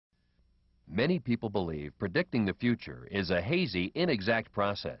Many people believe predicting the future is a hazy, inexact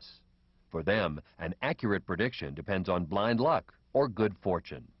process. For them, an accurate prediction depends on blind luck or good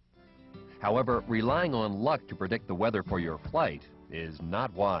fortune. However, relying on luck to predict the weather for your flight is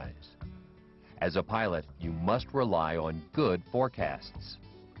not wise. As a pilot, you must rely on good forecasts.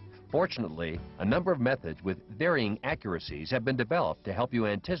 Fortunately, a number of methods with varying accuracies have been developed to help you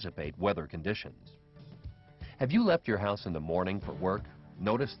anticipate weather conditions. Have you left your house in the morning for work,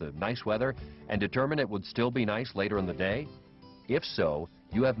 noticed the nice weather, and determined it would still be nice later in the day? If so,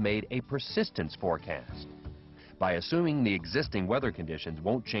 you have made a persistence forecast. By assuming the existing weather conditions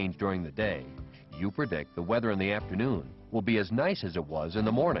won't change during the day, you predict the weather in the afternoon will be as nice as it was in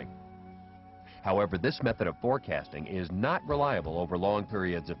the morning. However, this method of forecasting is not reliable over long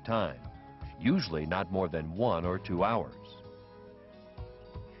periods of time, usually not more than 1 or 2 hours.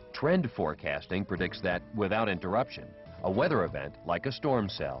 Trend forecasting predicts that, without interruption, a weather event, like a storm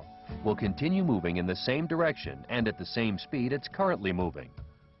cell, will continue moving in the same direction and at the same speed it's currently moving.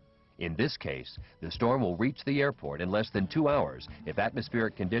 In this case, the storm will reach the airport in less than 2 hours if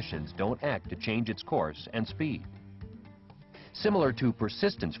atmospheric conditions don't act to change its course and speed. Similar to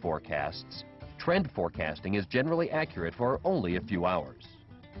persistence forecasts, trend forecasting is generally accurate for only a few hours.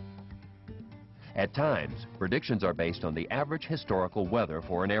 At times, predictions are based on the average historical weather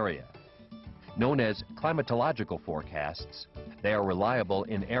for an area. Known as climatological forecasts, they are reliable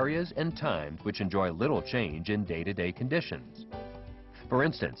in areas and times which enjoy little change in day-to-day conditions. For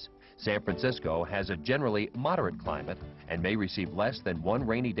instance, San Francisco has a generally moderate climate and may receive less than 1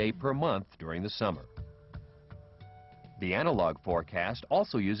 rainy day per month during the summer. The analog forecast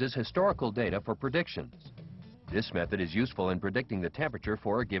also uses historical data for predictions. This method is useful in predicting the temperature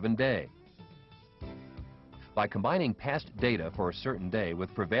for a given day. By combining past data for a certain day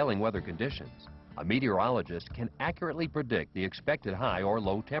with prevailing weather conditions, a meteorologist can accurately predict the expected high or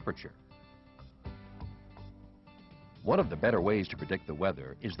low temperature. One of the better ways to predict the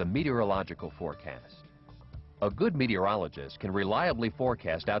weather is the meteorological forecast. A good meteorologist can reliably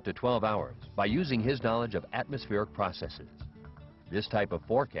forecast out to 12 hours by using his knowledge of atmospheric processes. This type of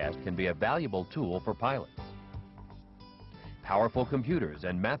forecast can be a valuable tool for pilots. Powerful computers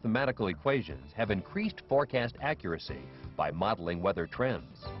and mathematical equations have increased forecast accuracy by modeling weather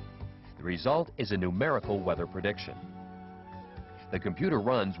trends. The result is a numerical weather prediction. The computer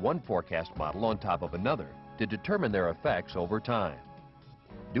runs one forecast model on top of another to determine their effects over time.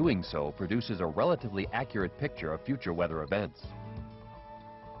 Doing so produces a relatively accurate picture of future weather events.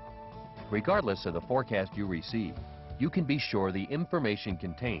 Regardless of the forecast you receive, you can be sure the information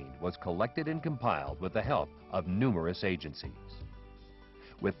contained was collected and compiled with the help of numerous agencies.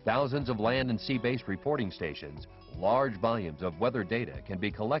 With thousands of land and sea-based reporting stations, large volumes of weather data can be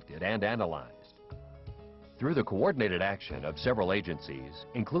collected and analyzed. Through the coordinated action of several agencies,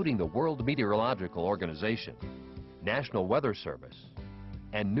 including the World Meteorological Organization, National Weather Service,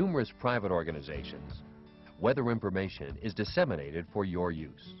 and numerous private organizations, weather information is disseminated for your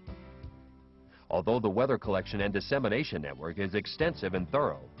use. Although the weather collection and dissemination network is extensive and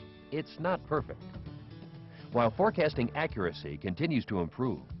thorough, it's not perfect. While forecasting accuracy continues to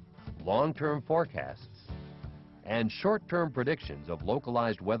improve, long-term forecasts and short-term predictions of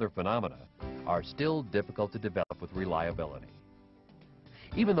localized weather phenomena are still difficult to develop with reliability.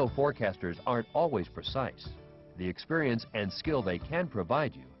 Even though forecasters aren't always precise, the experience and skill they can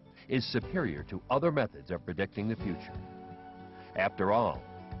provide you is superior to other methods of predicting the future. After all,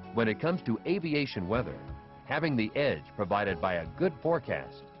 when it comes to aviation weather, having the edge provided by a good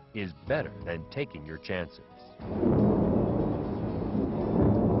forecast is better than taking your chances.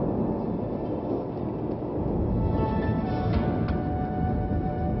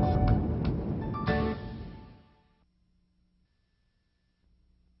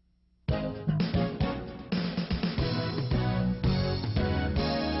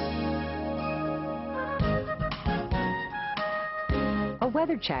 A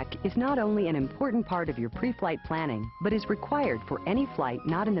weather check is not only an important part of your pre-flight planning, but is required for any flight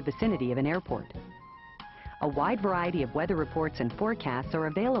not in the vicinity of an airport. A wide variety of weather reports and forecasts are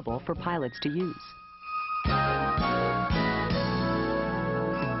available for pilots to use.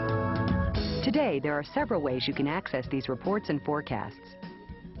 Today, there are several ways you can access these reports and forecasts,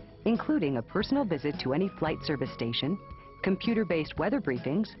 including a personal visit to any flight service station, computer-based weather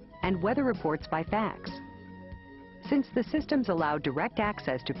briefings, and weather reports by fax. Since the systems allow direct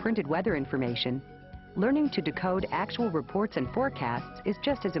access to printed weather information, learning to decode actual reports and forecasts is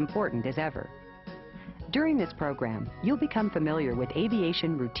just as important as ever. During this program, you'll become familiar with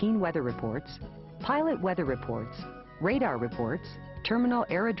aviation routine weather reports, pilot weather reports, radar reports, terminal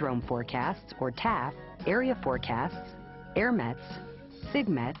aerodrome forecasts, or TAF, area forecasts, airmets,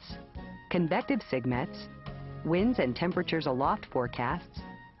 SIGMETs, convective sigmets, winds and temperatures aloft forecasts,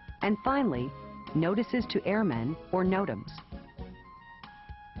 and finally, notices to airmen or NOTAMs.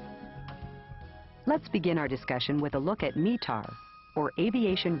 Let's begin our discussion with a look at METAR, or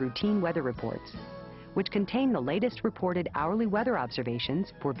Aviation Routine Weather Reports, which contain the latest reported hourly weather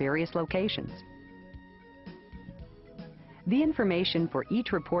observations for various locations. The information for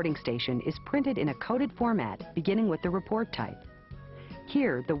each reporting station is printed in a coded format beginning with the report type.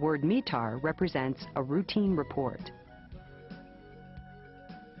 Here, the word METAR represents a routine report.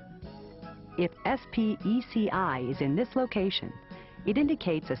 If SPECI is in this location, it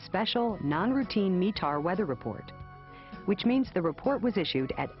indicates a special, non-routine METAR weather report, which means the report was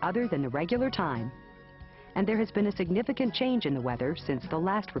issued at other than the regular time, and there has been a significant change in the weather since the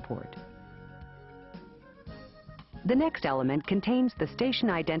last report. The next element contains the station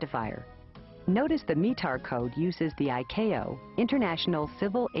identifier. Notice the METAR code uses the ICAO, International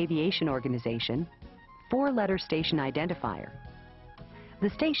Civil Aviation Organization, four-letter station identifier. The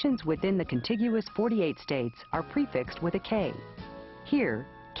stations within the contiguous 48 states are prefixed with a K. Here,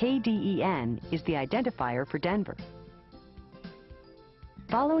 KDEN is the identifier for Denver.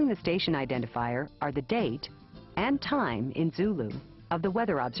 Following the station identifier are the date and time in Zulu of the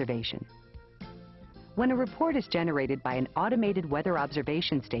weather observation. When a report is generated by an automated weather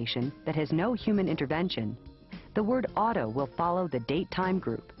observation station that has no human intervention, the word auto will follow the date-time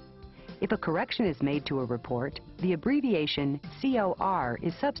group. If a correction is made to a report, the abbreviation COR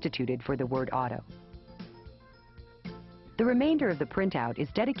is substituted for the word auto. The remainder of the printout is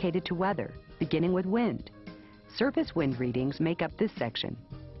dedicated to weather, beginning with wind. Surface wind readings make up this section.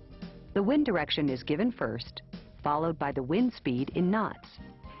 The wind direction is given first, followed by the wind speed in knots.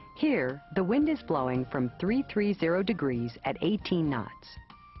 Here, the wind is blowing from 330 degrees at 18 knots.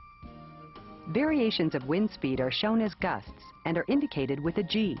 Variations of wind speed are shown as gusts and are indicated with a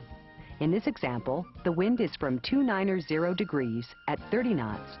G. In this example, the wind is from 290 degrees at 30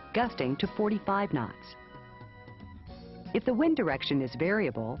 knots, gusting to 45 knots. If the wind direction is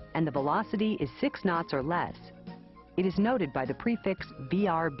variable and the velocity is 6 knots or less, it is noted by the prefix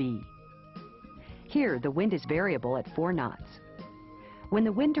VRB. Here, the wind is variable at 4 knots. When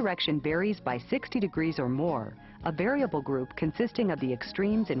the wind direction varies by 60 degrees or more, a variable group consisting of the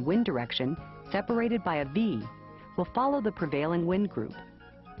extremes in wind direction, separated by a V, will follow the prevailing wind group.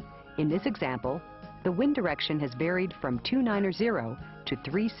 In this example, the wind direction has varied from 290 to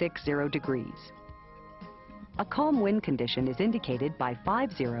 360 degrees. A calm wind condition is indicated by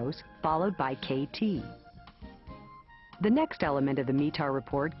 5 zeros followed by KT. The next element of the METAR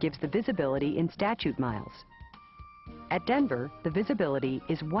report gives the visibility in statute miles. At Denver, the visibility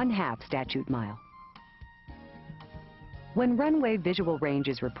is 1/2 statute mile. When runway visual range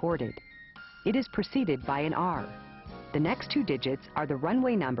is reported, it is preceded by an R. The next 2 digits are the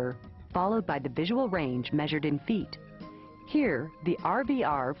runway number, followed by the visual range measured in feet. Here, the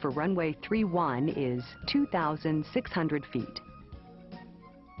RVR for runway 31 is 2,600 feet.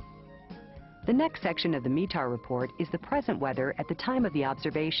 The next section of the METAR report is the present weather at the time of the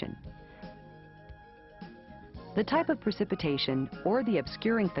observation. The type of precipitation or the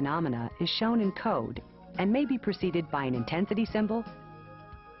obscuring phenomena is shown in code and may be preceded by an intensity symbol,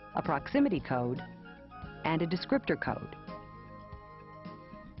 a proximity code, and a descriptor code.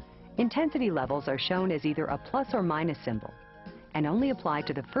 Intensity levels are shown as either a plus or minus symbol and only apply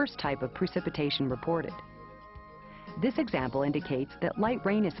to the first type of precipitation reported. This example indicates that light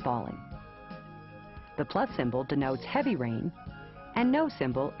rain is falling. The plus symbol denotes heavy rain, and no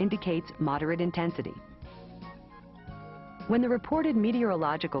symbol indicates moderate intensity. When the reported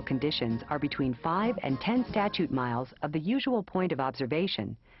meteorological conditions are between 5 and 10 statute miles of the usual point of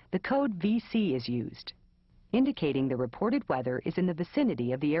observation, the code VC is used, indicating the reported weather is in the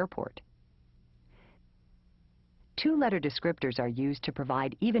vicinity of the airport. 2-letter descriptors are used to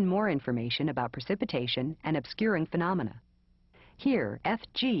provide even more information about precipitation and obscuring phenomena. Here,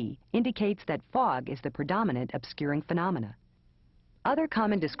 FG indicates that fog is the predominant obscuring phenomena. Other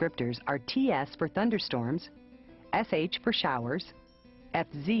common descriptors are TS for thunderstorms, SH for showers,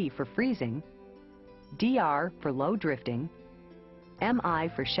 FZ for freezing, DR for low drifting, MI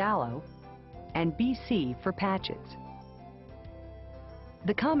for shallow, and BC for patches.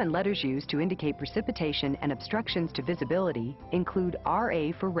 The common letters used to indicate precipitation and obstructions to visibility include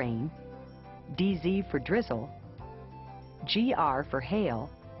RA for rain, DZ for drizzle, GR for hail,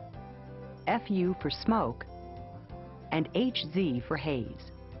 FU for smoke, and HZ for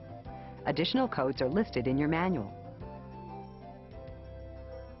haze. Additional codes are listed in your manual.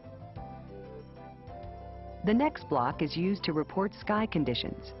 The next block is used to report sky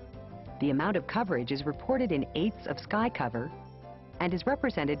conditions. The amount of coverage is reported in eighths of sky cover, and is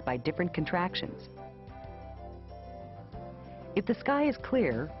represented by different contractions. If the sky is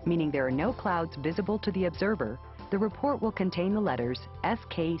clear, meaning there are no clouds visible to the observer, the report will contain the letters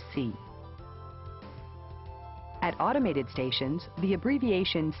SKC. At automated stations, the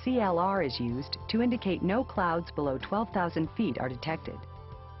abbreviation CLR is used to indicate no clouds below 12,000 feet are detected.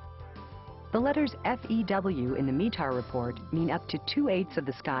 The letters FEW in the METAR report mean up to 2/8 of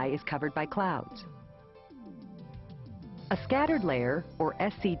the sky is covered by clouds. A scattered layer, or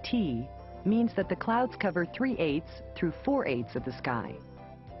SCT, means that the clouds cover 3/8 through 4/8 of the sky.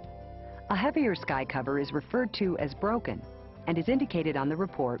 A heavier sky cover is referred to as broken and is indicated on the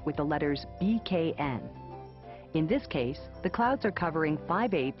report with the letters BKN. In this case, the clouds are covering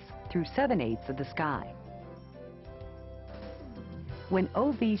 5/8 through 7/8 of the sky. When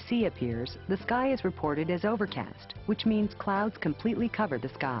OVC appears, the sky is reported as overcast, which means clouds completely cover the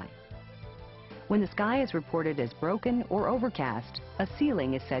sky. When the sky is reported as broken or overcast, a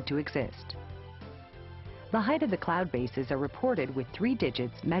ceiling is said to exist. The height of the cloud bases are reported with 3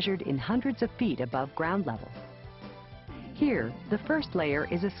 digits measured in hundreds of feet above ground level. Here, the first layer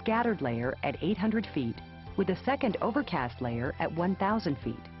is a scattered layer at 800 feet, with a second overcast layer at 1,000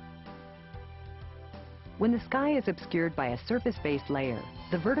 feet. When the sky is obscured by a surface-based layer,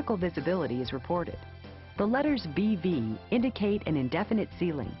 the vertical visibility is reported. The letters VV indicate an indefinite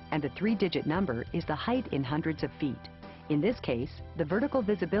ceiling, and the 3-digit number is the height in hundreds of feet. In this case, the vertical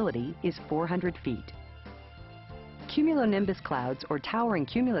visibility is 400 feet. Cumulonimbus clouds or towering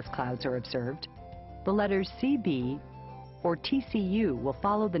cumulus clouds are observed. The letters CB or TCU will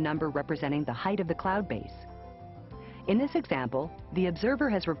follow the number representing the height of the cloud base. In this example, the observer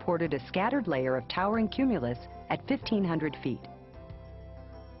has reported a scattered layer of towering cumulus at 1,500 feet.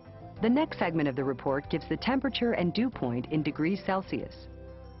 The next segment of the report gives the temperature and dew point in degrees Celsius.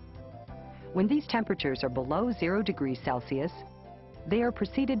 When these temperatures are below 0 degrees Celsius, they are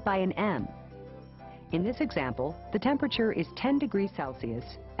preceded by an M. In this example, the temperature is 10 degrees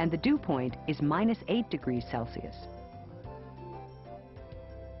Celsius and the dew point is -8 degrees Celsius.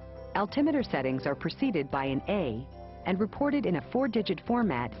 Altimeter settings are preceded by an A and reported in a 4-digit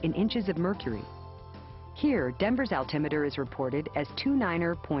format in inches of mercury. Here, Denver's altimeter is reported as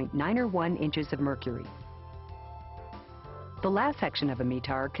 29.901 inches of mercury. The last section of a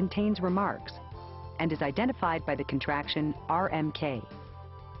METAR contains remarks and is identified by the contraction RMK.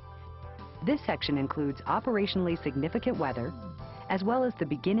 This section includes operationally significant weather, as well as the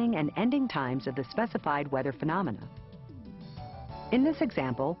beginning and ending times of the specified weather phenomena. In this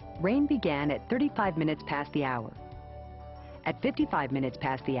example, rain began at 35 minutes past the hour. At 55 minutes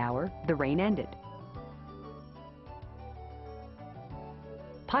past the hour, the rain ended.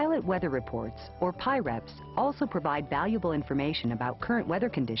 Pilot weather reports, or PIREPs, also provide valuable information about current weather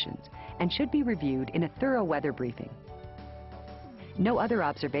conditions and should be reviewed in a thorough weather briefing. No other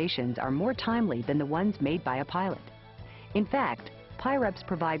observations are more timely than the ones made by a pilot. In fact, PIREPs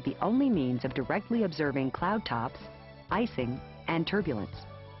provide the only means of directly observing cloud tops, icing, and turbulence.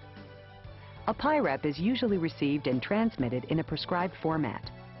 A PIREP is usually received and transmitted in a prescribed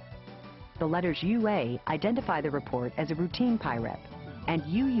format. The letters UA identify the report as a routine PIREP, and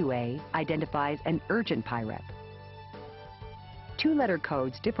UUA identifies an urgent PIREP. 2-letter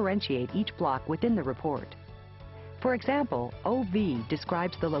codes differentiate each block within the report. For example, OV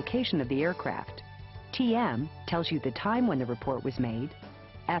describes the location of the aircraft. TM tells you the time when the report was made.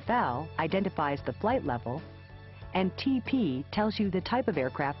 FL identifies the flight level. And TP tells you the type of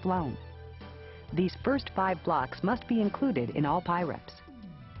aircraft flown. These first 5 blocks must be included in all PIREPs.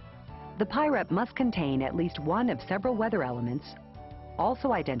 The PIREP must contain at least one of several weather elements,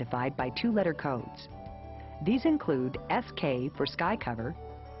 also identified by 2-letter codes. These include SK for sky cover,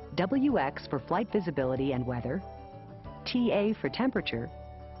 WX for flight visibility and weather, TA for temperature,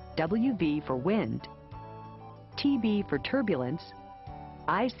 WV for wind, TB for turbulence,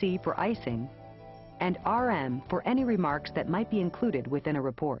 IC for icing, and RM for any remarks that might be included within a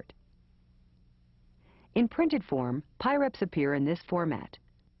report. In printed form, PIREPs appear in this format.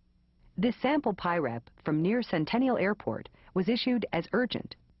 This sample PIREP from near Centennial Airport was issued as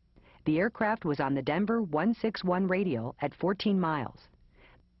urgent. The aircraft was on the Denver 161 radial at 14 miles.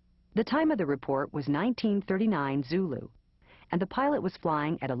 The time of the report was 1939 Zulu, and the pilot was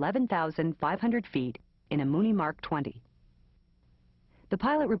flying at 11,500 feet in a Mooney Mark 20. The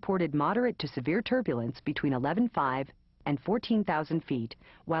pilot reported moderate to severe turbulence between 11,500 and 14,000 feet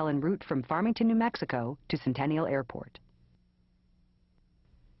while en route from Farmington, New Mexico to Centennial Airport.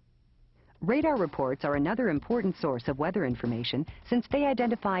 Radar reports are another important source of weather information since they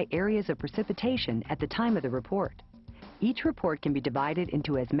identify areas of precipitation at the time of the report. Each report can be divided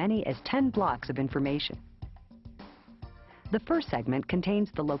into as many as 10 blocks of information. The first segment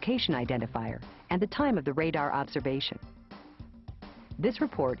contains the location identifier and the time of the radar observation. This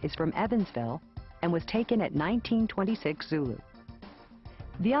report is from Evansville and was taken at 1926 Zulu.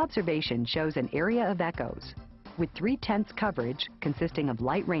 The observation shows an area of echoes with 3/10 coverage consisting of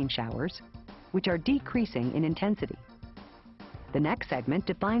light rain showers, which are decreasing in intensity. The next segment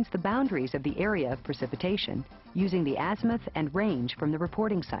defines the boundaries of the area of precipitation using the azimuth and range from the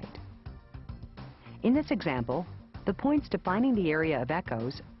reporting site. In this example, the points defining the area of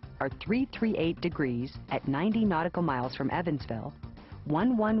echoes are 338 degrees at 90 nautical miles from Evansville,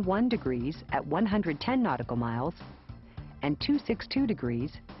 111 degrees at 110 nautical miles, and 262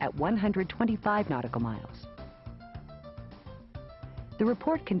 degrees at 125 nautical miles. The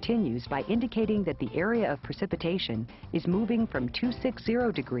report continues by indicating that the area of precipitation is moving from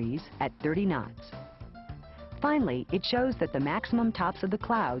 260 degrees at 30 knots. Finally, it shows that the maximum tops of the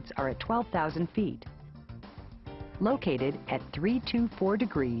clouds are at 12,000 feet, located at 324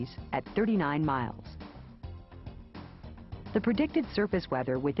 degrees at 39 miles. The predicted surface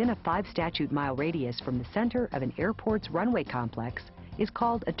weather within a 5 statute mile radius from the center of an airport's runway complex is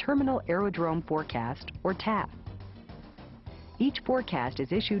called a Terminal Aerodrome Forecast, or TAF. Each forecast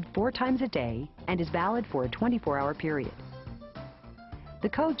is issued 4 times a day and is valid for a 24-hour period. The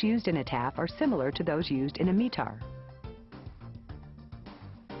codes used in a TAF are similar to those used in a METAR.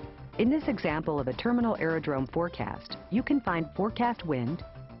 In this example of a terminal aerodrome forecast, you can find forecast wind,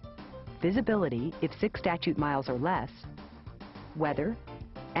 visibility if 6 statute miles or less, weather,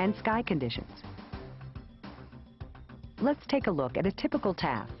 and sky conditions. Let's take a look at a typical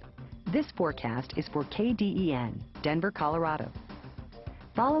TAF. This forecast is for KDEN, Denver, Colorado.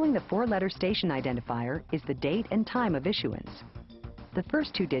 Following the 4-letter station identifier is the date and time of issuance. The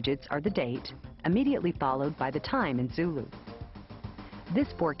first 2 digits are the date, immediately followed by the time in Zulu.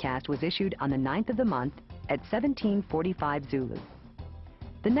 This forecast was issued on the 9th of the month at 1745 Zulu.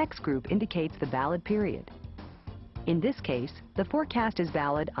 The next group indicates the valid period. In this case, the forecast is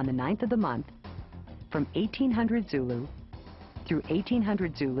valid on the 9th of the month from 1800 Zulu through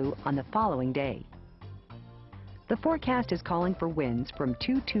 1800 Zulu on the following day. The forecast is calling for winds from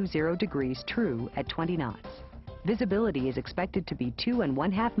 220 degrees true at 20 knots. Visibility is expected to be 2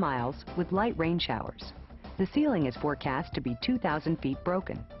 1/2 miles with light rain showers. The ceiling is forecast to be 2,000 feet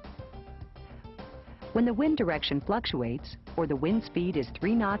broken. When the wind direction fluctuates, or the wind speed is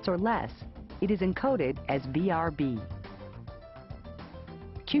 3 knots or less, it is encoded as VRB.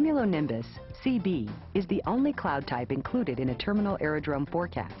 Cumulonimbus, CB, is the only cloud type included in a terminal aerodrome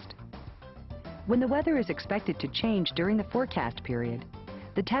forecast. When the weather is expected to change during the forecast period,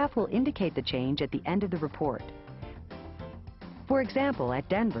 the TAF will indicate the change at the end of the report. For example, at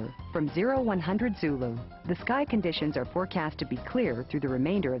Denver, from 0100 Zulu, the sky conditions are forecast to be clear through the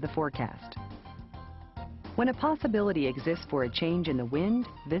remainder of the forecast. When a possibility exists for a change in the wind,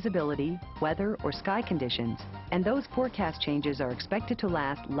 visibility, weather, or sky conditions, and those forecast changes are expected to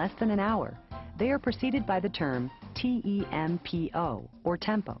last less than an hour, they are preceded by the term TEMPO, or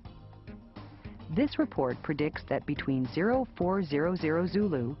tempo. This report predicts that between 0400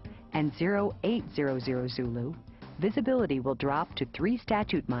 Zulu and 0800 Zulu, visibility will drop to 3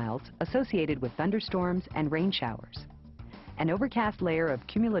 statute miles associated with thunderstorms and rain showers. An overcast layer of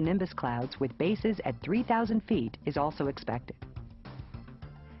cumulonimbus clouds with bases at 3,000 feet is also expected.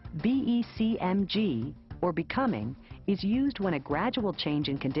 BECMG, or becoming, is used when a gradual change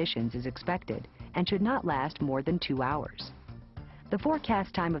in conditions is expected and should not last more than 2 hours. The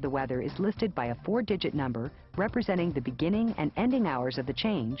forecast time of the weather is listed by a 4-digit number representing the beginning and ending hours of the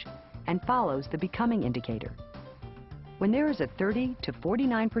change and follows the becoming indicator. When there is a 30 to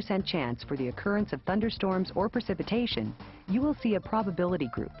 49% chance for the occurrence of thunderstorms or precipitation, you will see a probability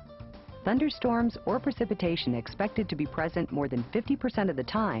group. Thunderstorms or precipitation expected to be present more than 50% of the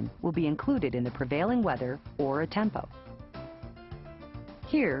time will be included in the prevailing weather or a tempo.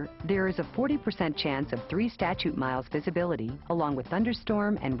 Here, there is a 40% chance of 3 statute miles visibility along with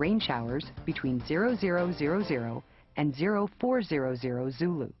thunderstorm and rain showers between 0000 and 0400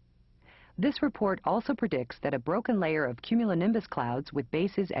 Zulu. This report also predicts that a broken layer of cumulonimbus clouds with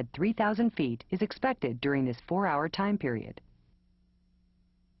bases at 3,000 feet is expected during this 4-hour time period.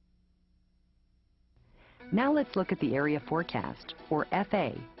 Now let's look at the area forecast, or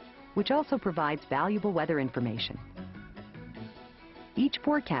FA, which also provides valuable weather information. Each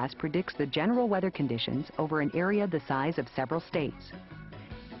forecast predicts the general weather conditions over an area the size of several states.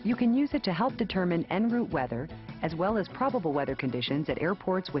 You can use it to help determine en route weather as well as probable weather conditions at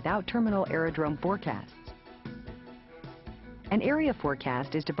airports without terminal aerodrome forecasts. An area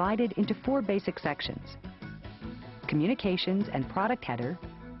forecast is divided into 4 basic sections: communications and product header,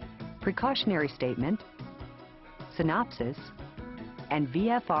 precautionary statement, Synopsis, and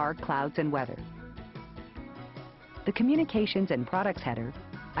VFR Clouds and Weather. The Communications and Products header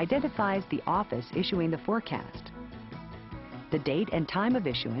identifies the office issuing the forecast, the date and time of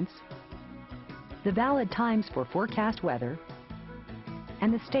issuance, the valid times for forecast weather,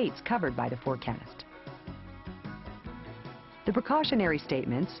 and the states covered by the forecast. The precautionary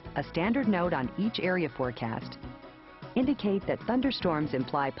statements, a standard note on each area forecast, indicate that thunderstorms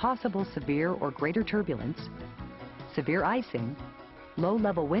imply possible severe or greater turbulence, severe icing,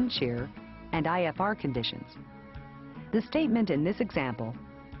 low-level wind shear, and IFR conditions. The statement in this example,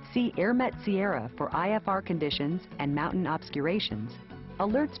 see AirMet Sierra for IFR conditions and mountain obscurations,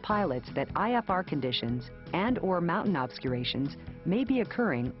 alerts pilots that IFR conditions and/or mountain obscurations may be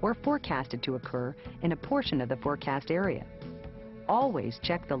occurring or forecasted to occur in a portion of the forecast area. Always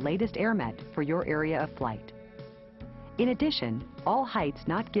check the latest AirMet for your area of flight. In addition, all heights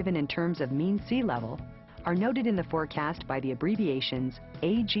not given in terms of mean sea level are noted in the forecast by the abbreviations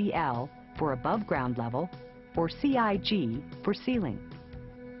AGL for above ground level or CIG for ceiling.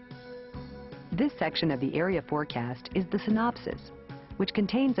 This section of the area forecast is the synopsis, which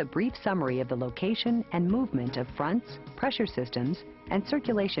contains a brief summary of the location and movement of fronts, pressure systems, and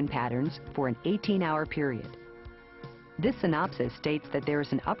circulation patterns for an 18-hour period. This synopsis states that there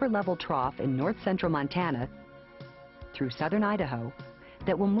is an upper-level trough in north-central Montana through southern Idaho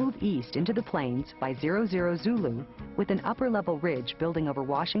that will move east into the plains by 00 Zulu with an upper-level ridge building over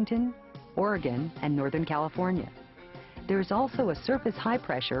Washington, Oregon, and Northern California. There is also a surface high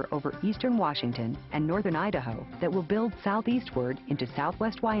pressure over eastern Washington and northern Idaho that will build southeastward into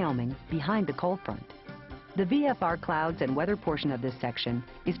southwest Wyoming behind the cold front. The VFR clouds and weather portion of this section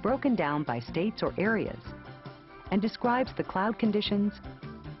is broken down by states or areas and describes the cloud conditions,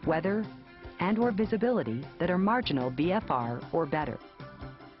 weather, and/or visibility that are marginal VFR or better.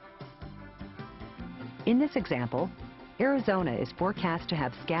 In this example, Arizona is forecast to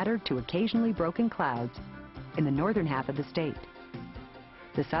have scattered to occasionally broken clouds in the northern half of the state.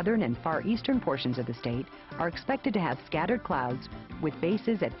 The southern and far eastern portions of the state are expected to have scattered clouds with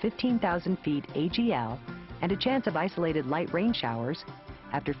bases at 15,000 feet AGL and a chance of isolated light rain showers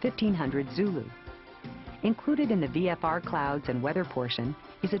after 1500 Zulu. Included in the VFR clouds and weather portion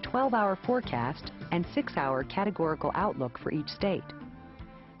is a 12-hour forecast and 6-hour categorical outlook for each state.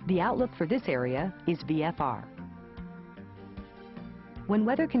 The outlook for this area is VFR. When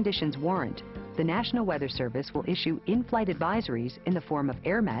weather conditions warrant, the National Weather Service will issue in-flight advisories in the form of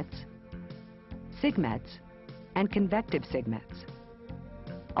AirMets, SIGMETs, and convective SIGMETs.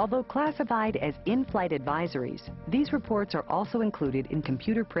 Although classified as in-flight advisories, these reports are also included in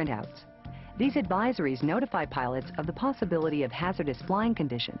computer printouts. These advisories notify pilots of the possibility of hazardous flying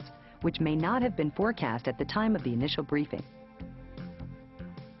conditions, which may not have been forecast at the time of the initial briefing.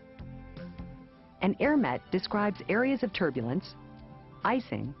 An AirMet describes areas of turbulence,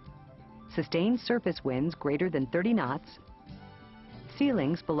 icing, sustained surface winds greater than 30 knots,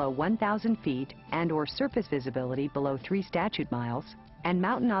 ceilings below 1,000 feet and/or surface visibility below 3 statute miles, and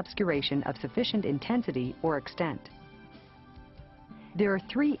mountain obscuration of sufficient intensity or extent. There are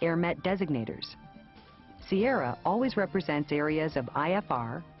 3 AirMet designators. Sierra always represents areas of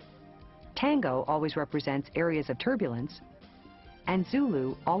IFR, Tango always represents areas of turbulence, and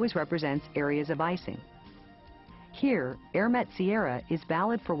Zulu always represents areas of icing. Here, AirMet Sierra is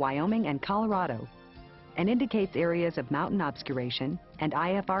valid for Wyoming and Colorado and indicates areas of mountain obscuration and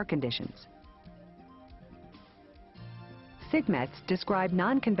IFR conditions. SIGMETs describe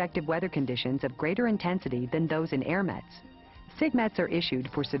non-convective weather conditions of greater intensity than those in AirMets. SIGMETs are issued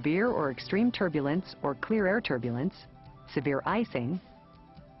for severe or extreme turbulence or clear air turbulence, severe icing,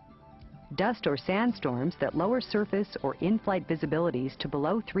 dust or sandstorms that lower surface or in-flight visibilities to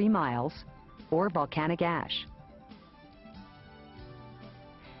below 3 miles, or volcanic ash.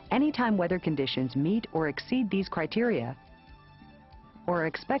 Anytime weather conditions meet or exceed these criteria, or are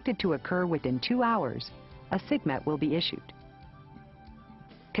expected to occur within 2 hours, a SIGMET will be issued.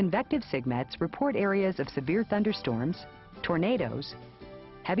 Convective SIGMETs report areas of severe thunderstorms, tornadoes,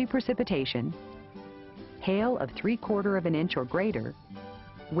 heavy precipitation, hail of 3/4 of an inch or greater,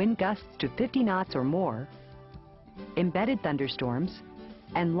 wind gusts to 50 knots or more, embedded thunderstorms,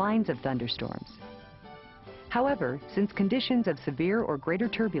 and lines of thunderstorms. However, since conditions of severe or greater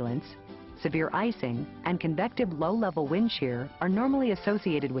turbulence, severe icing, and convective low-level wind shear are normally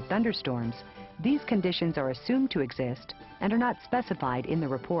associated with thunderstorms, these conditions are assumed to exist and are not specified in the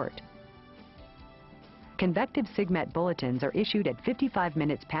report. Convective SIGMET bulletins are issued at 55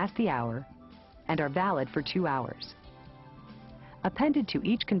 minutes past the hour and are valid for 2 hours. Appended to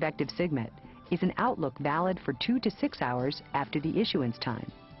each convective SIGMET is an outlook valid for 2 to 6 hours after the issuance time.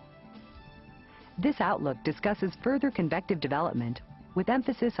 This outlook discusses further convective development with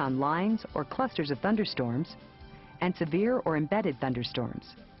emphasis on lines or clusters of thunderstorms and severe or embedded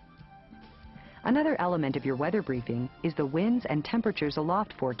thunderstorms. Another element of your weather briefing is the winds and temperatures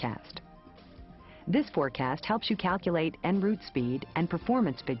aloft forecast. This forecast helps you calculate en route speed and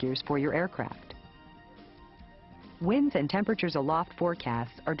performance figures for your aircraft. Winds and temperatures aloft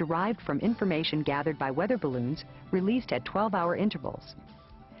forecasts are derived from information gathered by weather balloons released at 12-hour intervals.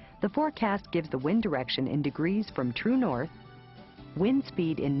 The forecast gives the wind direction in degrees from true north, wind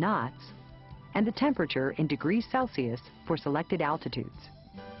speed in knots, and the temperature in degrees Celsius for selected altitudes.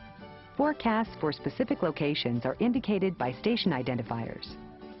 Forecasts for specific locations are indicated by station identifiers.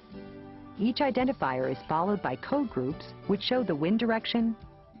 Each identifier is followed by code groups which show the wind direction,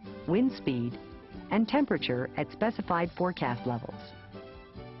 wind speed, and temperature at specified forecast levels.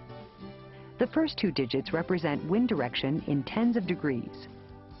 The first two digits represent wind direction in tens of degrees,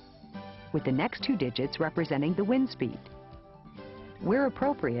 with the next two digits representing the wind speed. Where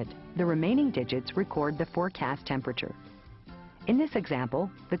appropriate, the remaining digits record the forecast temperature. In this example,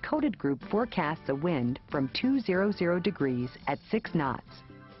 the coded group forecasts a wind from 200 degrees at 6 knots.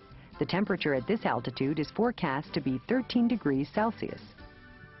 The temperature at this altitude is forecast to be 13 degrees Celsius.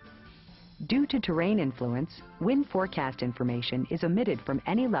 Due to terrain influence, wind forecast information is omitted from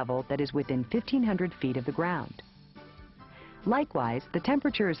any level that is within 1,500 feet of the ground. Likewise, the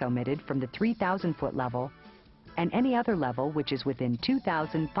temperature is omitted from the 3,000-foot level and any other level which is within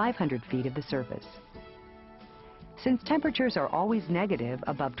 2,500 feet of the surface. Since temperatures are always negative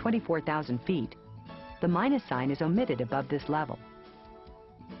above 24,000 feet, the minus sign is omitted above this level.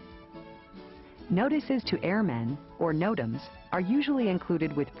 Notices to airmen, or NOTAMs, are usually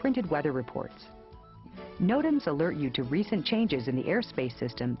included with printed weather reports. NOTAMs alert you to recent changes in the airspace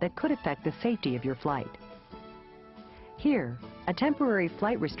system that could affect the safety of your flight. Here, a temporary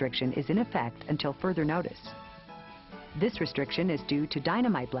flight restriction is in effect until further notice. This restriction is due to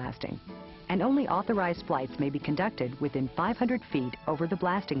dynamite blasting, and only authorized flights may be conducted within 500 feet over the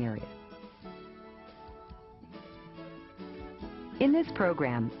blasting area. In this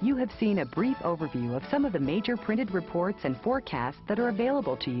program, you have seen a brief overview of some of the major printed reports and forecasts that are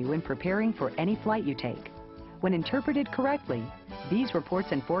available to you in preparing for any flight you take. When interpreted correctly, these reports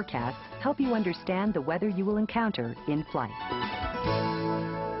and forecasts help you understand the weather you will encounter in flight.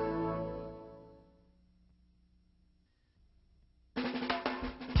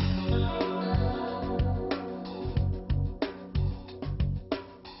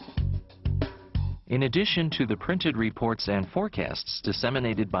 In addition to the printed reports and forecasts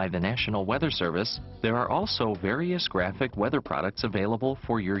disseminated by the National Weather Service, there are also various graphic weather products available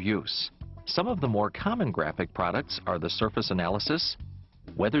for your use. Some of the more common graphic products are the surface analysis,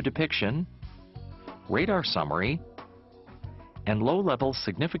 weather depiction, radar summary, and low-level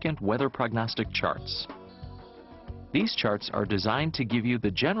significant weather prognostic charts. These charts are designed to give you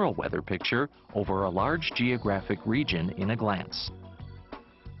the general weather picture over a large geographic region in a glance.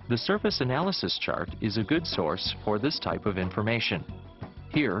 The surface analysis chart is a good source for this type of information.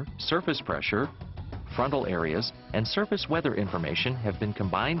 Here, surface pressure, frontal areas, and surface weather information have been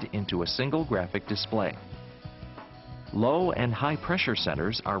combined into a single graphic display. Low and high pressure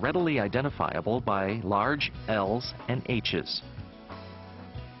centers are readily identifiable by large L's and H's.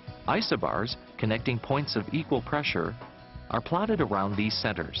 Isobars, connecting points of equal pressure, are plotted around these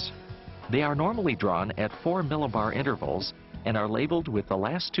centers. They are normally drawn at 4 millibar intervals and are labeled with the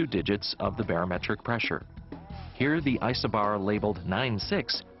last two digits of the barometric pressure. Here, the isobar labeled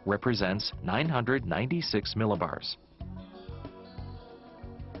 96 represents 996 millibars.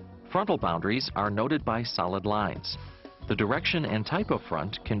 Frontal boundaries are noted by solid lines. The direction and type of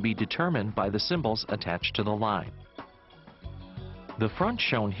front can be determined by the symbols attached to the line. The front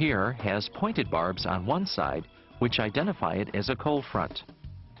shown here has pointed barbs on one side, which identify it as a cold front.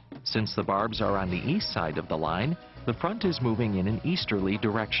 Since the barbs are on the east side of the line, the front is moving in an easterly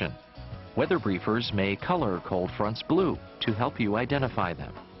direction. Weather briefers may color cold fronts blue to help you identify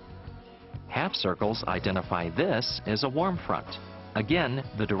them. Half circles identify this as a warm front. Again,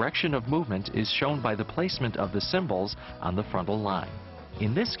 the direction of movement is shown by the placement of the symbols on the frontal line.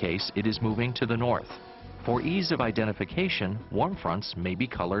 In this case, it is moving to the north. For ease of identification, warm fronts may be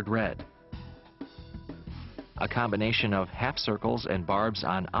colored red. A combination of half circles and barbs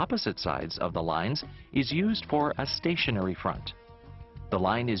on opposite sides of the lines is used for a stationary front. The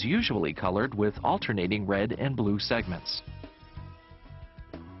line is usually colored with alternating red and blue segments.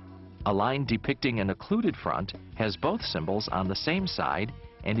 A line depicting an occluded front has both symbols on the same side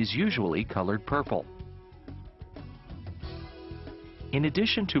and is usually colored purple. In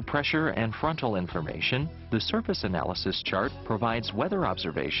addition to pressure and frontal information, the surface analysis chart provides weather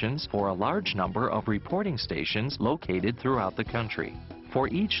observations for a large number of reporting stations located throughout the country. For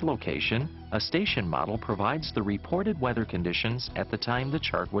each location, a station model provides the reported weather conditions at the time the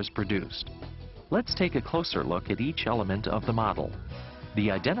chart was produced. Let's take a closer look at each element of the model. The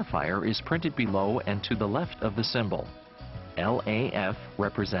identifier is printed below and to the left of the symbol. LAF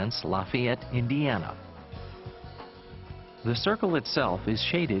represents Lafayette, Indiana. The circle itself is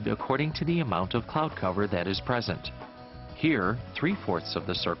shaded according to the amount of cloud cover that is present. Here, 3/4 of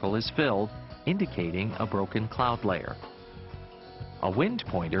the circle is filled, indicating a broken cloud layer. A wind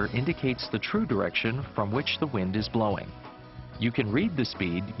pointer indicates the true direction from which the wind is blowing. You can read the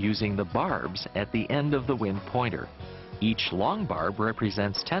speed using the barbs at the end of the wind pointer. Each long barb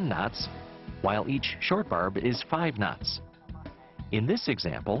represents 10 knots, while each short barb is 5 knots. In this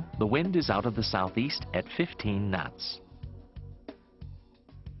example, the wind is out of the southeast at 15 knots.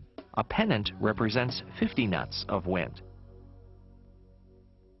 A pennant represents 50 knots of wind,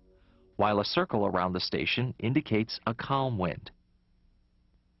 while a circle around the station indicates a calm wind.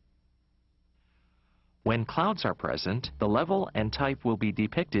 When clouds are present, the level and type will be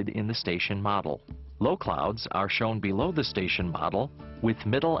depicted in the station model. Low clouds are shown below the station model, with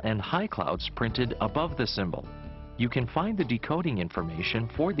middle and high clouds printed above the symbol. You can find the decoding information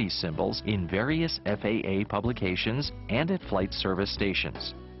for these symbols in various FAA publications and at flight service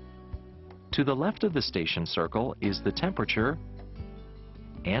stations. To the left of the station circle is the temperature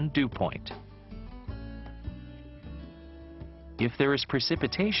and dew point. If there is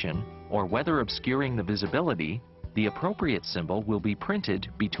precipitation or weather obscuring the visibility, the appropriate symbol will be printed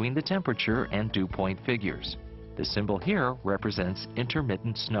between the temperature and dew point figures. The symbol here represents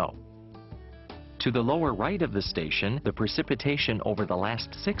intermittent snow. To the lower right of the station, the precipitation over the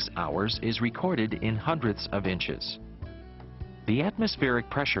last 6 hours is recorded in hundredths of inches. The atmospheric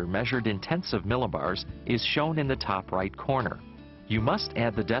pressure measured in tenths of millibars is shown in the top right corner. You must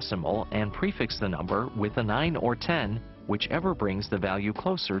add the decimal and prefix the number with a 9 or 10, whichever brings the value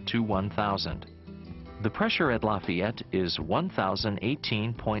closer to 1,000. The pressure at Lafayette is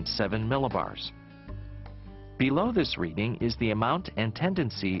 1,018.7 millibars. Below this reading is the amount and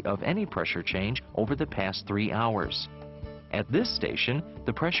tendency of any pressure change over the past 3 hours. At this station,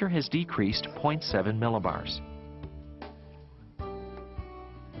 the pressure has decreased 0.7 millibars.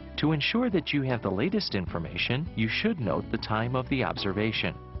 To ensure that you have the latest information, you should note the time of the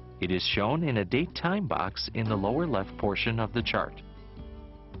observation. It is shown in a date-time box in the lower left portion of the chart.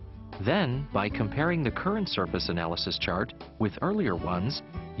 Then, by comparing the current surface analysis chart with earlier ones,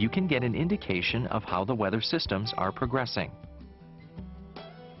 you can get an indication of how the weather systems are progressing.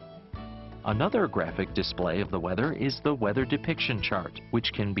 Another graphic display of the weather is the weather depiction chart,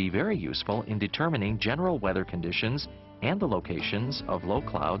 which can be very useful in determining general weather conditions and the locations of low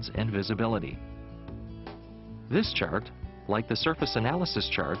clouds and visibility. This chart, like the surface analysis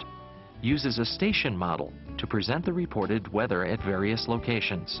chart, uses a station model to present the reported weather at various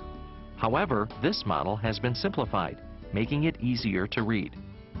locations. However, this model has been simplified, making it easier to read.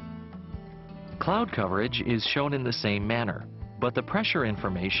 Cloud coverage is shown in the same manner, but the pressure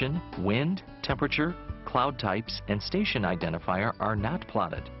information, wind, temperature, cloud types, and station identifier are not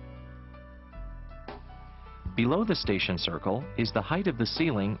plotted. Below the station circle is the height of the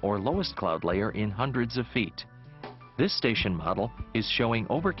ceiling or lowest cloud layer in hundreds of feet. This station model is showing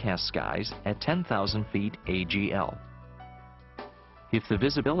overcast skies at 10,000 feet AGL. If the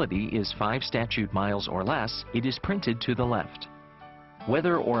visibility is 5 statute miles or less, it is printed to the left.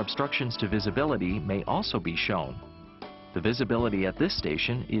 Weather or obstructions to visibility may also be shown. The visibility at this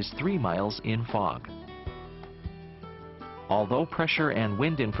station is 3 miles in fog. Although pressure and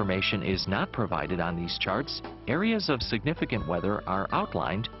wind information is not provided on these charts, areas of significant weather are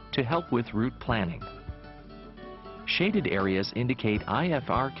outlined to help with route planning. Shaded areas indicate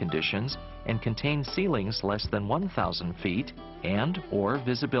IFR conditions and contain ceilings less than 1,000 feet and/or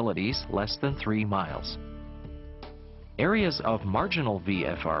visibilities less than 3 miles. Areas of marginal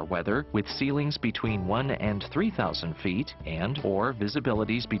VFR weather with ceilings between 1 and 3,000 feet and/or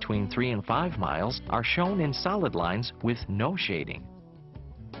visibilities between 3 and 5 miles are shown in solid lines with no shading.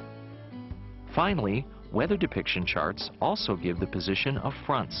 Finally, weather depiction charts also give the position of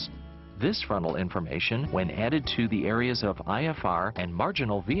fronts. This frontal information, when added to the areas of IFR and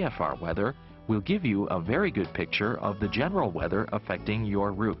marginal VFR weather, will give you a very good picture of the general weather affecting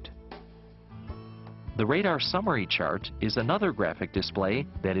your route. The radar summary chart is another graphic display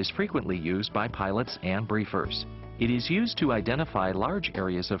that is frequently used by pilots and briefers. It is used to identify large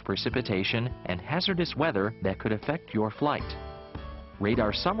areas of precipitation and hazardous weather that could affect your flight.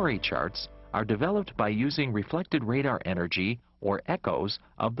 Radar summary charts are developed by using reflected radar energy or echoes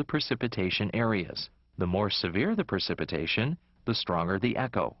of the precipitation areas. The more severe the precipitation, the stronger the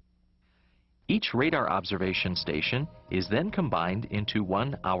echo. Each radar observation station is then combined into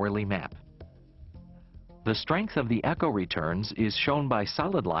one hourly map. The strength of the echo returns is shown by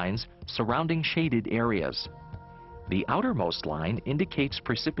solid lines surrounding shaded areas. The outermost line indicates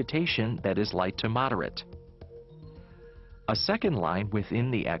precipitation that is light to moderate. A second line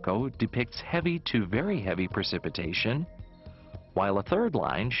within the echo depicts heavy to very heavy precipitation, while a third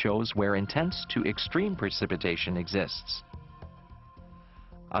line shows where intense to extreme precipitation exists.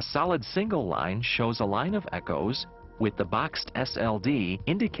 A solid single line shows a line of echoes with the boxed SLD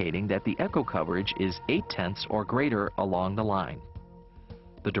indicating that the echo coverage is 0.8 or greater along the line.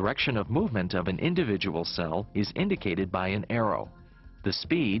 The direction of movement of an individual cell is indicated by an arrow. The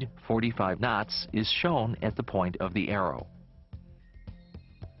speed, 45 knots, is shown at the point of the arrow.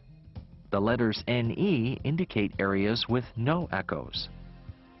 The letters NE indicate areas with no echoes,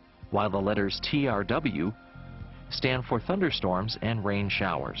 while the letters TRW stand for thunderstorms and rain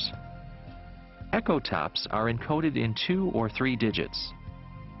showers. Echo tops are encoded in 2 or 3 digits.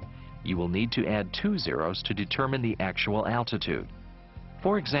 You will need to add 2 zeros to determine the actual altitude.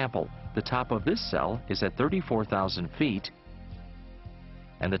 For example, the top of this cell is at 34,000 feet,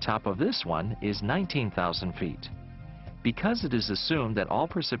 and the top of this one is 19,000 feet. Because it is assumed that all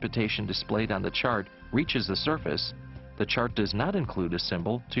precipitation displayed on the chart reaches the surface, the chart does not include a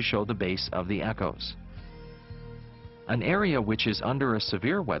symbol to show the base of the echoes. An area which is under a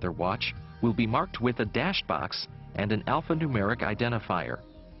severe weather watch will be marked with a dashed box and an alphanumeric identifier.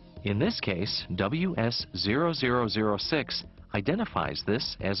 In this case, WS0006 identifies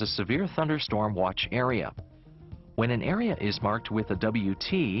this as a severe thunderstorm watch area. When an area is marked with a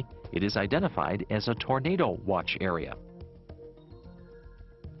WT, it is identified as a tornado watch area.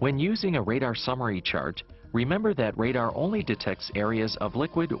 When using a radar summary chart, remember that radar only detects areas of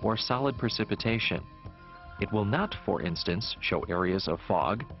liquid or solid precipitation. It will not, for instance, show areas of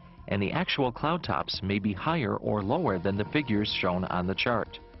fog, and the actual cloud tops may be higher or lower than the figures shown on the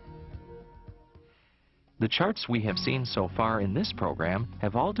chart. The charts we have seen so far in this program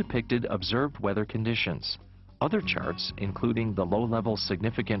have all depicted observed weather conditions. Other charts, including the Low-Level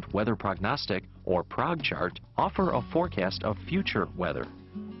Significant Weather Prognostic, or PROG chart, offer a forecast of future weather.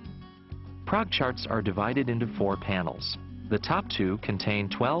 PROG charts are divided into 4 panels. The top 2 contain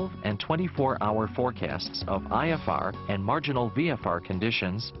 12 and 24-hour forecasts of IFR and marginal VFR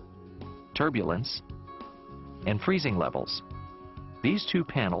conditions, turbulence, and freezing levels. These 2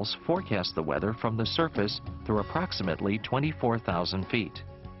 panels forecast the weather from the surface through approximately 24,000 feet.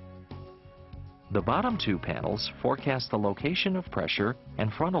 The bottom 2 panels forecast the location of pressure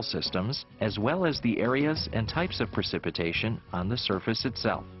and frontal systems, as well as the areas and types of precipitation on the surface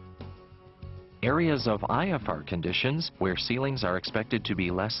itself. Areas of IFR conditions, where ceilings are expected to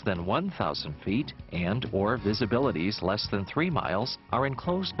be less than 1,000 feet and/or visibilities less than 3 miles, are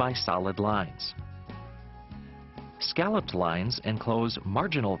enclosed by solid lines. Scalloped lines enclose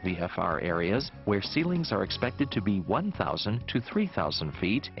marginal VFR areas where ceilings are expected to be 1,000 to 3,000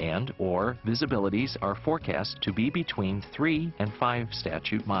 feet and/or visibilities are forecast to be between 3 and 5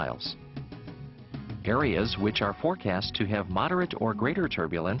 statute miles. Areas which are forecast to have moderate or greater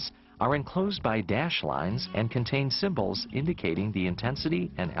turbulence are enclosed by dash lines and contain symbols indicating the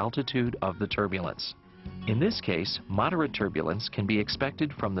intensity and altitude of the turbulence. In this case, moderate turbulence can be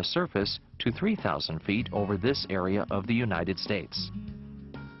expected from the surface to 3,000 feet over this area of the United States.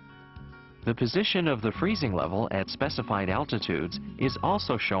 The position of the freezing level at specified altitudes is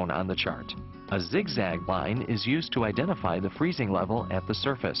also shown on the chart. A zigzag line is used to identify the freezing level at the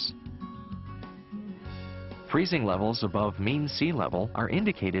surface. Freezing levels above mean sea level are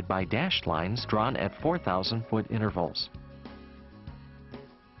indicated by dashed lines drawn at 4,000-foot intervals.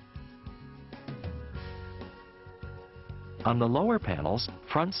 On the lower panels,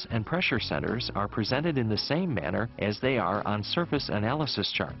 fronts and pressure centers are presented in the same manner as they are on surface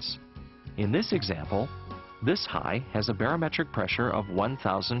analysis charts. In this example, this high has a barometric pressure of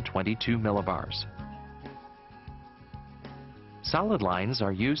 1,022 millibars. Solid lines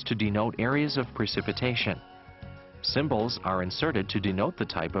are used to denote areas of precipitation. Symbols are inserted to denote the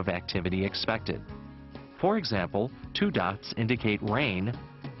type of activity expected. For example, 2 dots indicate rain,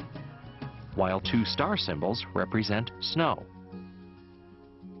 while 2 star symbols represent snow.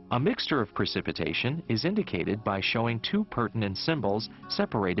 A mixture of precipitation is indicated by showing 2 pertinent symbols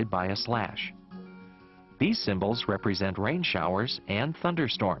separated by a slash. These symbols represent rain showers and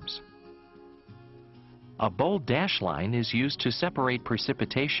thunderstorms. A bold dash line is used to separate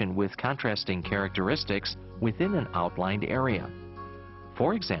precipitation with contrasting characteristics within an outlined area.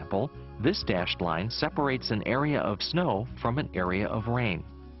 For example, this dashed line separates an area of snow from an area of rain.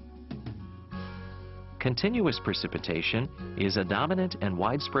 Continuous precipitation is a dominant and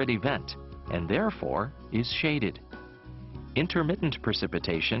widespread event, and therefore is shaded. Intermittent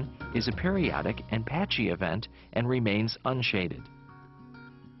precipitation is a periodic and patchy event and remains unshaded.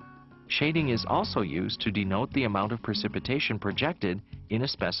 Shading is also used to denote the amount of precipitation projected in a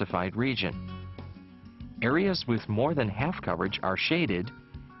specified region. Areas with more than half coverage are shaded,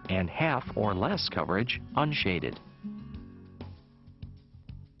 and half or less coverage unshaded.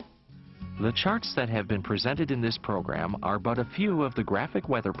 The charts that have been presented in this program are but a few of the graphic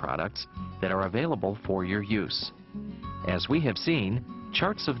weather products that are available for your use. As we have seen,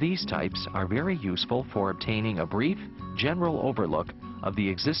 charts of these types are very useful for obtaining a brief, general overlook of the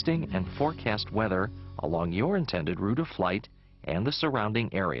existing and forecast weather along your intended route of flight and the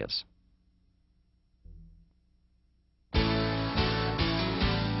surrounding areas.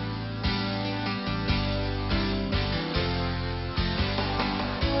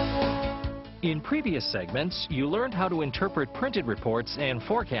 In previous segments, you learned how to interpret printed reports and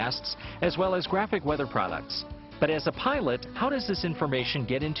forecasts as well as graphic weather products. But as a pilot, how does this information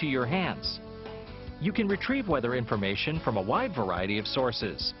get into your hands? You can retrieve weather information from a wide variety of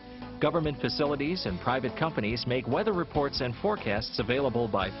sources. Government facilities and private companies make weather reports and forecasts available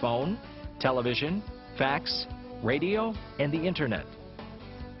by phone, television, fax, radio, and the internet.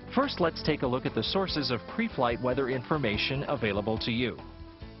 First, let's take a look at the sources of pre-flight weather information available to you.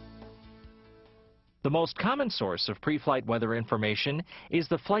 The most common source of pre-flight weather information is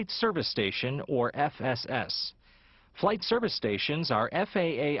the Flight Service Station, or FSS. Flight service stations are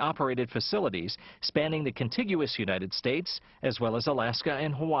FAA-operated facilities spanning the contiguous United States as well as Alaska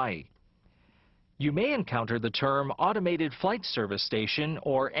and Hawaii. You may encounter the term Automated Flight Service Station,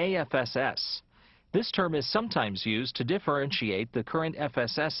 or AFSS. This term is sometimes used to differentiate the current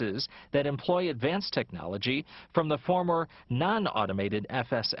FSSs that employ advanced technology from the former non-automated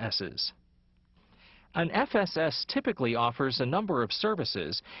FSSs. An FSS typically offers a number of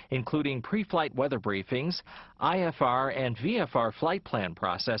services, including pre-flight weather briefings, IFR and VFR flight plan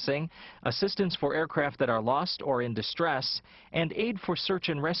processing, assistance for aircraft that are lost or in distress, and aid for search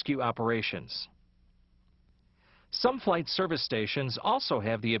and rescue operations. Some flight service stations also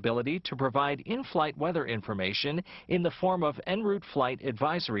have the ability to provide in-flight weather information in the form of En route Flight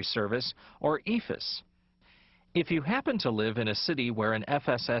Advisory Service, or EFAS. If you happen to live in a city where an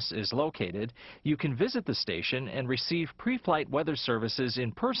FSS is located, you can visit the station and receive pre-flight weather services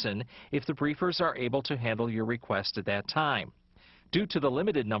in person if the briefers are able to handle your request at that time. Due to the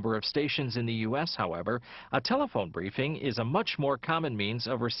limited number of stations in the U.S., however, a telephone briefing is a much more common means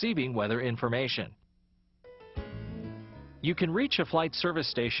of receiving weather information. You can reach a flight service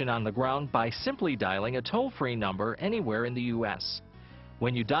station on the ground by simply dialing a toll-free number anywhere in the U.S.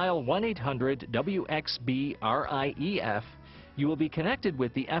 When you dial 1-800-WXB-RIEF, you will be connected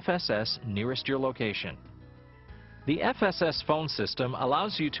with the FSS nearest your location. The FSS phone system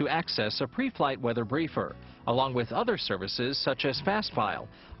allows you to access a pre-flight weather briefer, along with other services such as FastFile,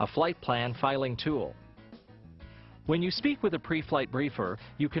 a flight plan filing tool. When you speak with a pre-flight briefer,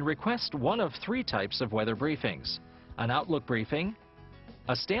 you can request one of three types of weather briefings: an Outlook briefing,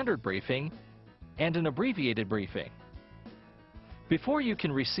 a standard briefing, and an abbreviated briefing. Before you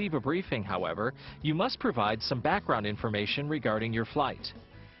can receive a briefing, however, you must provide some background information regarding your flight.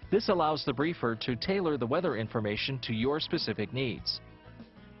 This allows the briefer to tailor the weather information to your specific needs.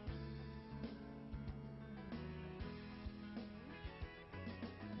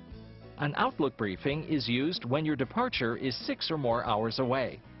 An Outlook briefing is used when your departure is 6 or more hours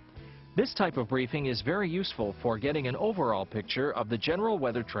away. This type of briefing is very useful for getting an overall picture of the general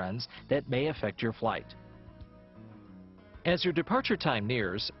weather trends that may affect your flight. As your departure time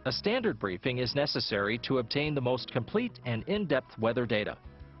nears, a standard briefing is necessary to obtain the most complete and in-depth weather data.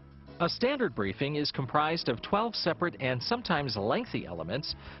 A standard briefing is comprised of 12 separate and sometimes lengthy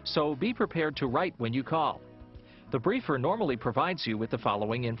elements, so be prepared to write when you call. The briefer normally provides you with the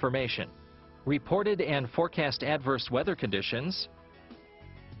following information: reported and forecast adverse weather conditions,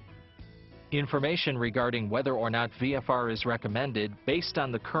 information regarding whether or not VFR is recommended based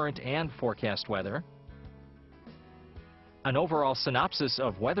on the current and forecast weather, an overall synopsis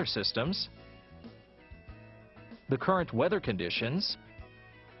of weather systems, the current weather conditions,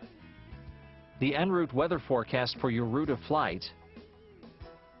 the en route weather forecast for your route of flight,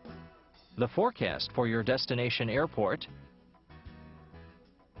 the forecast for your destination airport,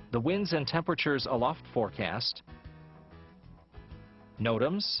 the winds and temperatures aloft forecast,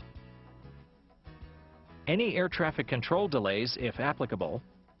 NOTAMs, any air traffic control delays if applicable,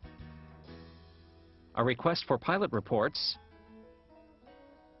 a request for pilot reports,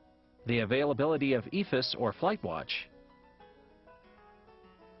 the availability of EFIS or FlightWatch,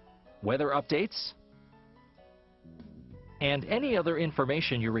 weather updates, and any other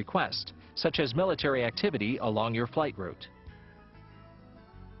information you request, such as military activity along your flight route.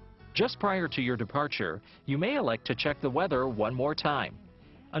 Just prior to your departure, you may elect to check the weather one more time.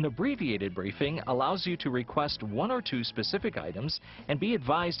 An abbreviated briefing allows you to request one or two specific items and be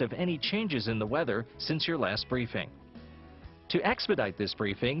advised of any changes in the weather since your last briefing. To expedite this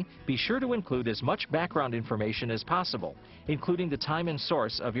briefing, be sure to include as much background information as possible, including the time and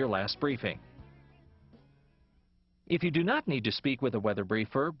source of your last briefing. If you do not need to speak with a weather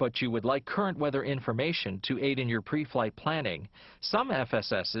briefer, but you would like current weather information to aid in your pre-flight planning, some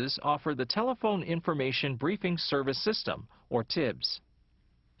FSSs offer the Telephone Information Briefing Service System, or TIBS.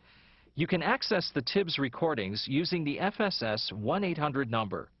 You can access the TIBS recordings using the FSS 1-800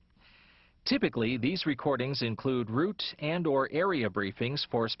 number. Typically, these recordings include route and/or area briefings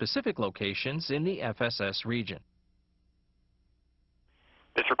for specific locations in the FSS region.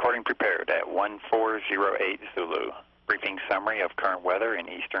 This recording prepared at 1408 Zulu. Briefing summary of current weather in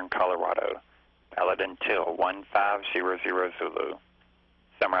eastern Colorado. Valid until 1500 Zulu.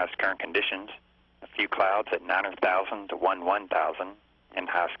 Summarized current conditions. A few clouds at 9,000 to 11,000 and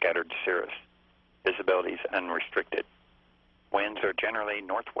high scattered cirrus. Visibility is unrestricted. Winds are generally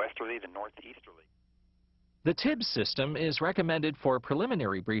northwesterly to northeasterly. The TIBS system is recommended for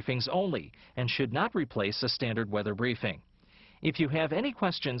preliminary briefings only and should not replace a standard weather briefing. If you have any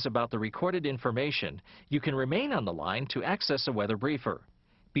questions about the recorded information, you can remain on the line to access a weather briefer.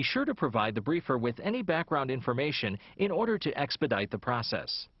 Be sure to provide the briefer with any background information in order to expedite the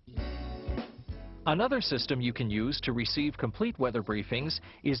process. Another system you can use to receive complete weather briefings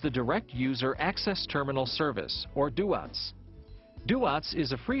is the Direct User Access Terminal Service, or DUATS. DUATS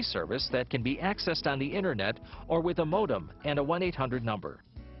is a free service that can be accessed on the internet or with a modem and a 1-800 number.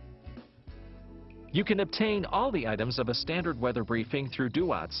 You can obtain all the items of a standard weather briefing through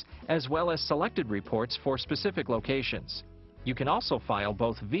DUATS, as well as selected reports for specific locations. You can also file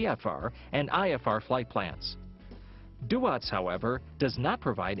both VFR and IFR flight plans. DUATS, however, does not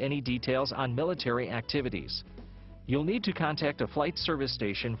provide any details on military activities. You'll need to contact a flight service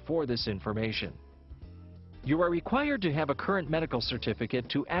station for this information. You are required to have a current medical certificate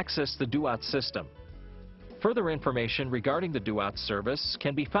to access the DUATS system. Further information regarding the DUATS service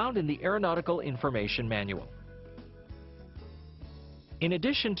can be found in the Aeronautical Information Manual. In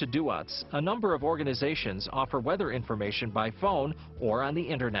addition to DUATS, a number of organizations offer weather information by phone or on the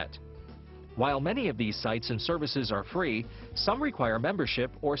internet. While many of these sites and services are free, some require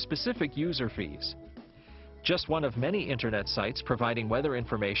membership or specific user fees. Just one of many internet sites providing weather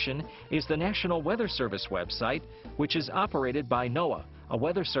information is the National Weather Service website, which is operated by NOAA, a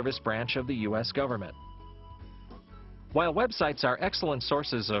weather service branch of the U.S. government. While websites are excellent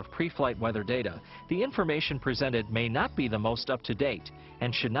sources of pre-flight weather data, the information presented may not be the most up-to-date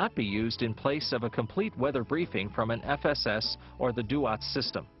and should not be used in place of a complete weather briefing from an FSS or the DUATS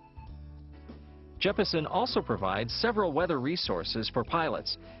system. Jeppesen also provides several weather resources for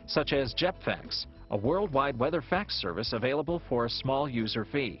pilots, such as JEPFAX, a worldwide weather fax service available for a small user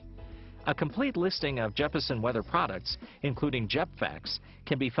fee. A complete listing of Jeppesen weather products, including JEPFAX,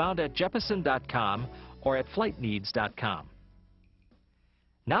 can be found at jeppesen.com or at flightneeds.com.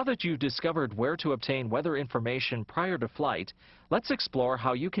 Now that you've discovered where to obtain weather information prior to flight, let's explore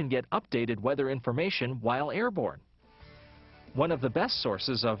how you can get updated weather information while airborne. One of the best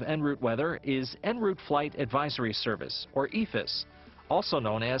sources of en route weather is En route Flight Advisory Service, or EFIS, also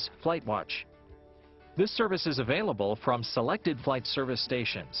known as FlightWatch. This service is available from selected flight service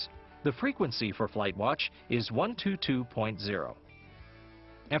stations. The frequency for FlightWatch is 122.0.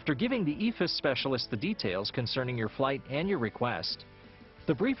 After giving the EFIS specialist the details concerning your flight and your request,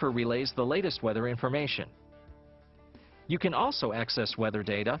 the briefer relays the latest weather information. You can also access weather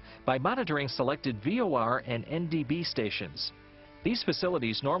data by monitoring selected VOR and NDB stations. These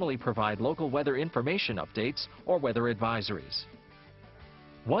facilities normally provide local weather information updates or weather advisories.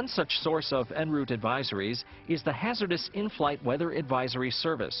 One such source of en route advisories is the Hazardous In-Flight Weather Advisory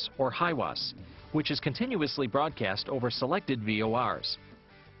Service, or HIWAS, which is continuously broadcast over selected VORs.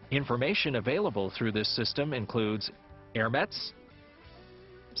 Information available through this system includes AirMets,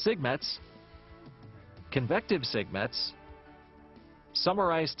 SIGMETs, convective SIGMETs,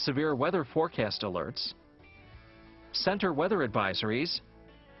 summarized severe weather forecast alerts, center weather advisories,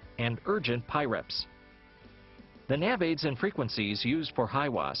 and urgent PIREPs. The nav aids and frequencies used for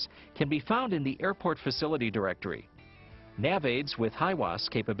HIWAS can be found in the Airport Facility Directory. Nav aids with HIWAS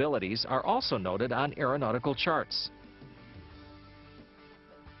capabilities are also noted on aeronautical charts.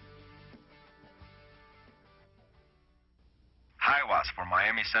 HIWAS for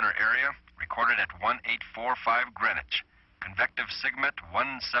Miami Miami Center area, recorded at 1845 Greenwich. Convective Sigmet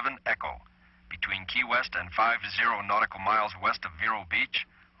 17 Echo. Between Key West and 50 nautical miles west of Vero Beach,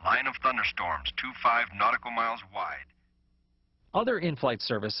 line of thunderstorms 25 nautical miles wide. Other in-flight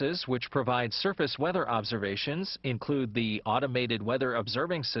services which provide surface weather observations include the Automated Weather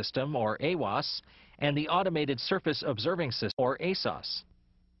Observing System, or AWOS, and the Automated Surface Observing System, or ASOS.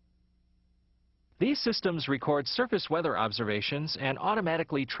 These systems record surface weather observations and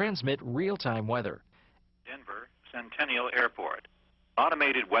automatically transmit real-time weather. Denver Centennial Airport.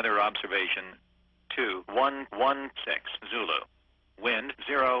 Automated weather observation 2116 Zulu. Wind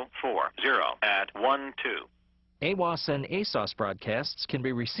 040 at 12. AWOS and ASOS broadcasts can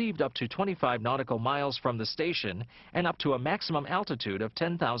be received up to 25 nautical miles from the station and up to a maximum altitude of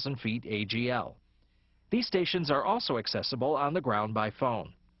 10,000 feet AGL. These stations are also accessible on the ground by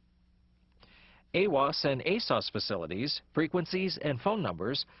phone. AWOS and ASOS facilities, frequencies, and phone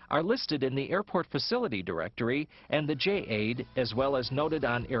numbers are listed in the Airport Facility Directory and the J-AID, as well as noted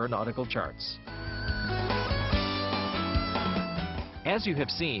on aeronautical charts. As you have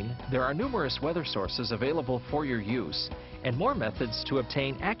seen, there are numerous weather sources available for your use, and more methods to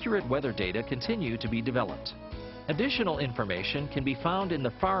obtain accurate weather data continue to be developed. Additional information can be found in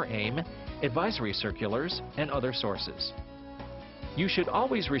the FAR-AIM, advisory circulars, and other sources. You should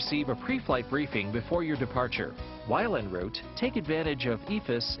always receive a pre-flight briefing before your departure. While en route, take advantage of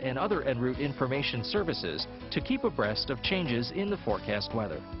EFIS and other en route information services to keep abreast of changes in the forecast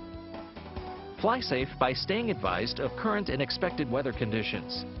weather. Fly safe by staying advised of current and expected weather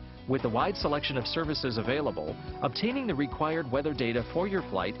conditions. With the wide selection of services available, obtaining the required weather data for your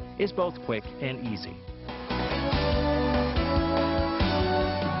flight is both quick and easy.